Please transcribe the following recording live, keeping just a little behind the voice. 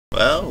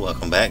Well,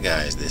 welcome back,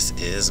 guys. This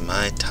is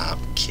my top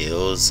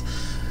kills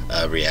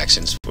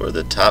reactions for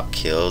the top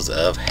kills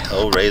of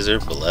Hellraiser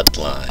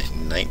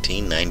Bloodline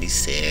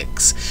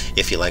 1996.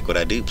 If you like what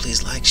I do,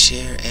 please like,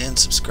 share, and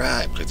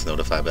subscribe. Click the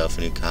notify bell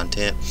for new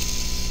content,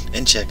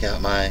 and check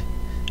out my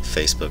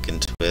Facebook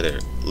and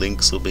Twitter.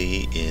 Links will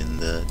be in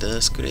the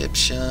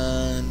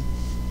description.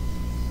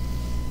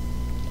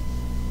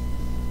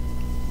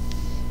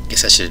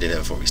 Guess I should have did that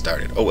before we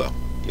started. Oh well,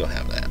 you'll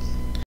have that.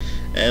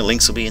 And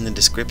links will be in the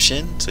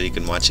description, so you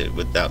can watch it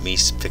without me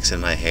fixing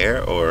my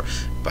hair, or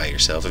by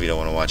yourself if you don't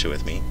want to watch it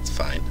with me. It's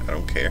fine, I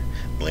don't care.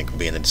 The link will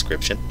be in the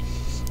description.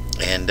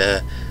 And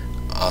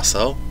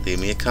also, leave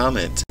me a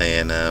comment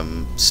saying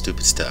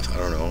stupid stuff, I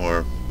don't know,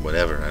 or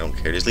whatever, I don't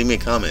care. Just leave me a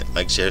comment.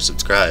 Like, share,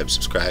 subscribe,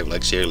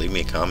 like, share, leave me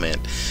a comment.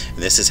 And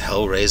this is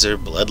Hellraiser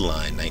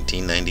Bloodline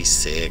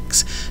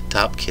 1996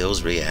 top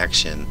kills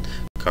reaction.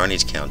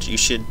 Carnage Counts. You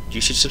should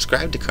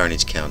subscribe to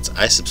Carnage Counts.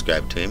 I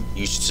subscribe to him.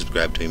 You should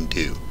subscribe to him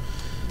too.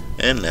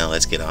 And now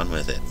let's get on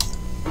with it.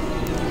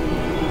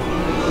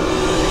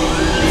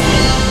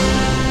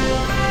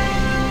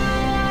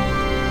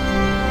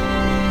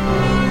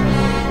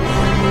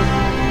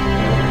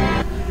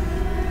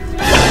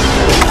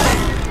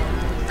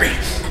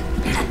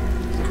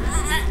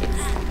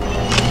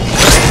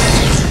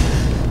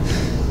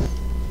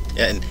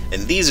 Yeah,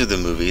 and these are the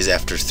movies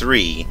after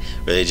 3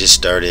 where they just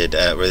started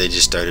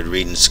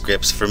reading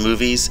scripts for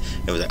movies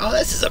and was like, oh,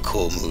 this is a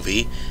cool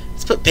movie.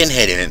 Let's put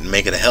Pinhead in it and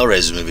make it a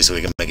Hellraiser movie so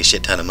we can make a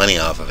shit ton of money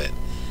off of it.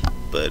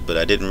 But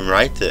I didn't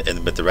write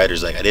but the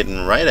writer's like, I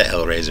didn't write a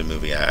Hellraiser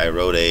movie. I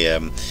wrote a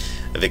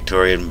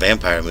Victorian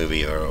vampire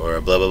movie or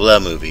a blah blah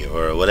blah movie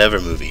or a whatever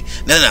movie.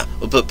 No,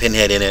 we'll put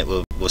Pinhead in it.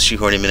 We'll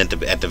shoehorn him in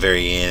at the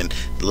very end,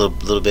 a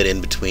little bit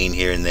in between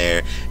here and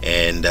there,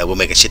 and we'll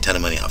make a shit ton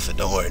of money off it.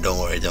 Don't worry.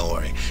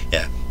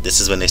 Yeah, this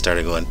is when they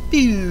started going,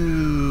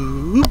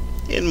 pew,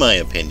 in my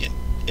opinion.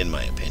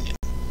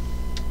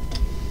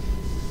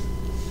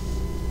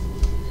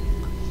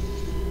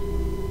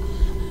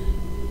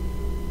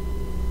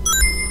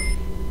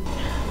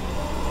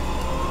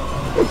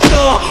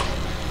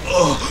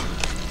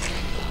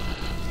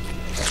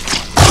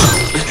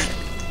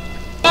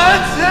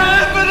 What's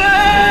happening?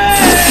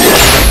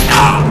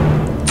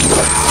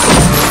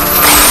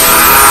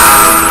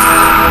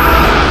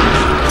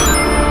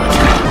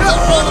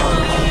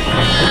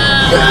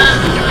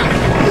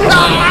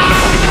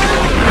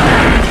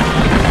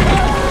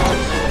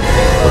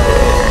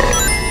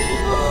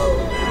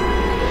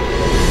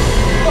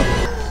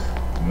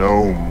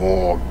 No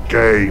more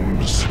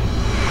games.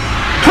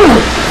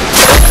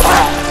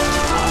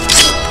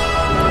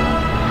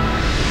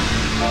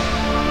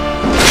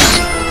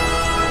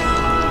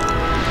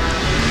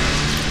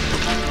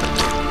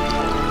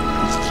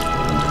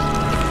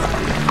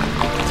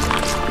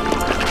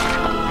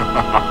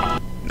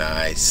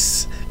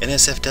 Nice.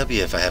 NSFW,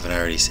 if I haven't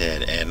already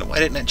said. And why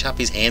didn't I chop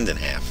his hands in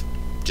half?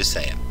 Just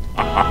saying.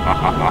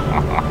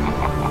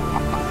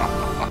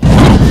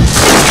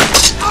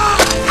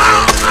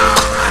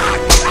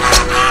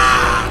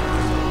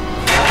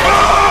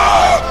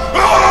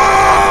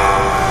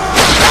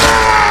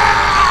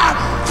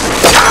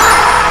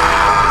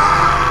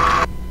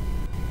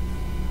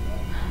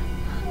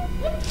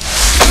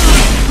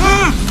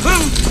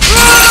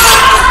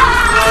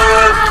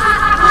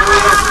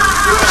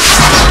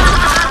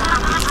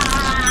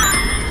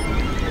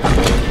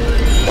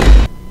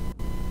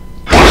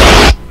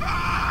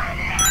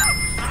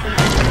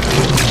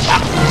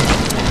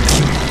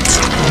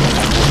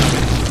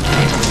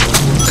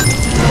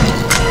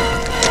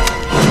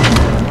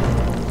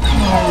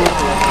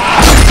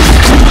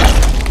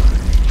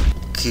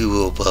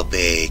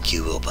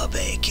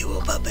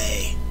 Cool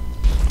puppy.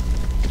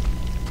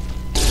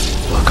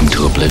 Welcome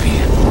to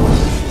Oblivion.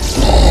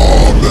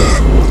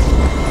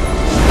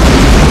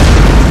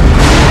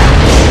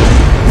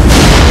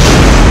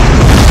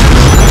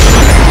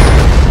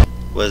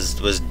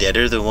 Was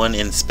Deader the one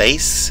in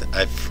space?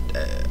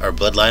 Our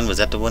Bloodline, was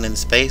that the one in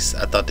space?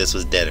 I thought this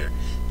was Deader.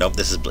 Nope,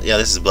 this is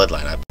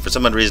Bloodline. For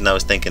some odd reason I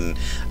was thinking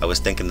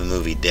the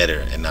movie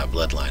Deader and not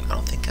Bloodline. I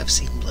don't think I've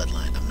seen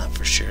Bloodline. I'm not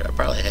for sure. I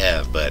probably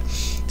have, but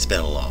it's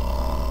been a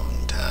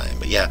long time.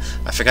 But yeah,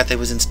 I forgot they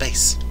was in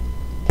space.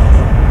 And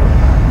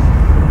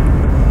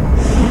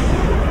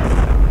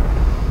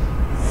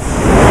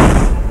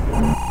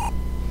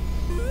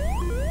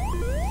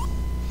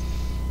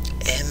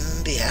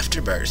the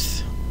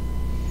afterbirth.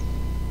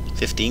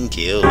 15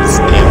 kills.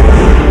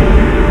 Damn.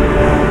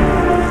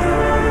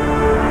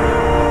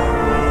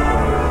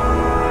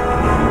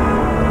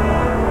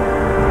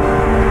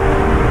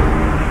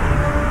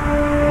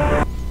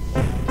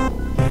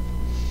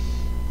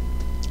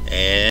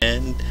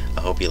 And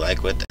I hope you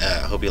like what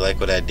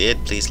I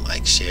did. Please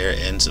like, share,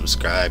 and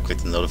subscribe. Click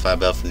the notify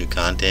bell for new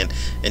content,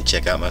 and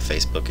check out my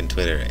Facebook and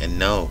Twitter. And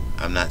no,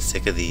 I'm not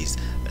sick of these.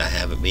 I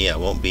haven't been. I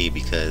won't be,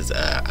 because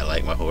I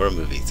like my horror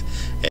movies.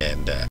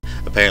 And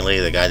apparently,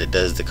 the guy that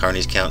does the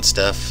Carnage Count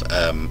stuff,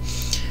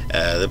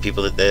 the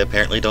people that they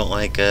apparently don't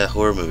like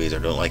horror movies, or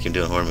don't like him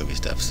doing horror movie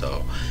stuff.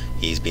 So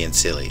he's being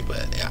silly,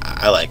 but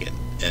I like it.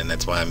 and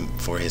that's why I'm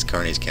for his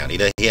Carnage count.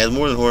 He has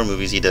more than horror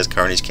movies. He does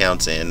Carnage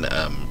counts in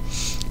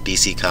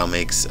DC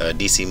comics,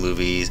 DC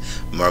movies,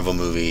 Marvel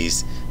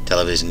movies,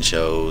 television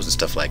shows, and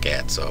stuff like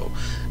that. So,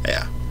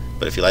 yeah.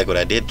 But if you like what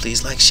I did,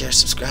 please like, share,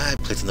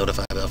 subscribe, click the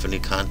notify bell for new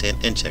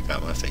content, and check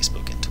out my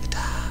Facebook and Twitter.